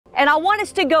And I want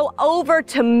us to go over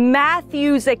to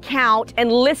Matthew's account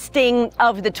and listing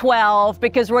of the 12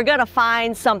 because we're going to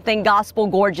find something gospel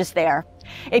gorgeous there.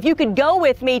 If you could go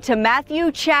with me to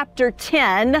Matthew chapter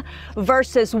 10,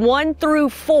 verses 1 through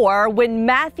 4, when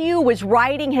Matthew was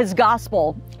writing his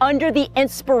gospel under the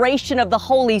inspiration of the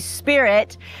Holy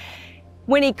Spirit,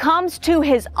 when he comes to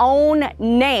his own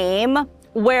name,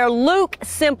 where Luke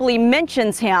simply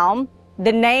mentions him,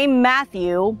 the name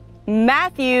Matthew,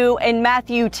 Matthew in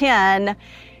Matthew 10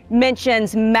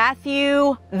 mentions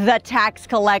Matthew the tax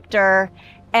collector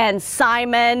and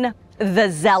Simon the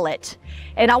zealot.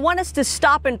 And I want us to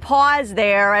stop and pause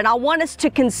there, and I want us to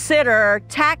consider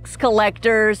tax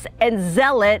collectors and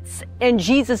zealots in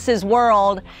Jesus's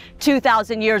world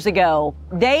 2,000 years ago.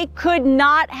 They could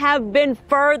not have been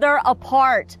further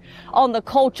apart on the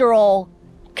cultural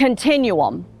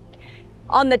continuum.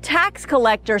 On the tax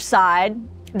collector side,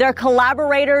 they're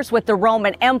collaborators with the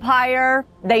Roman Empire.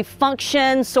 They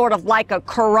function sort of like a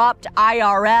corrupt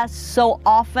IRS, so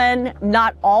often,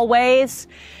 not always.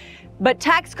 But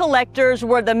tax collectors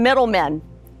were the middlemen,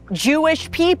 Jewish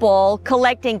people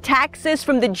collecting taxes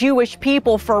from the Jewish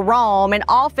people for Rome, and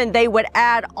often they would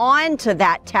add on to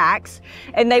that tax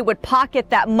and they would pocket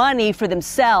that money for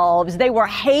themselves. They were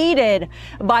hated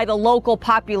by the local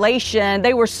population.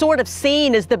 They were sort of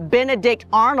seen as the Benedict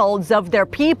Arnolds of their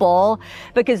people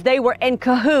because they were in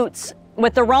cahoots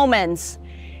with the Romans.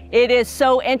 It is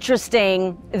so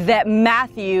interesting that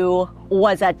Matthew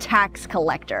was a tax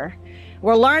collector.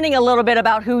 We're learning a little bit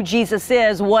about who Jesus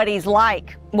is, what he's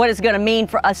like, what it's going to mean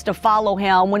for us to follow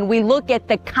him when we look at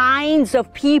the kinds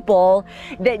of people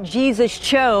that Jesus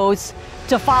chose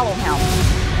to follow him.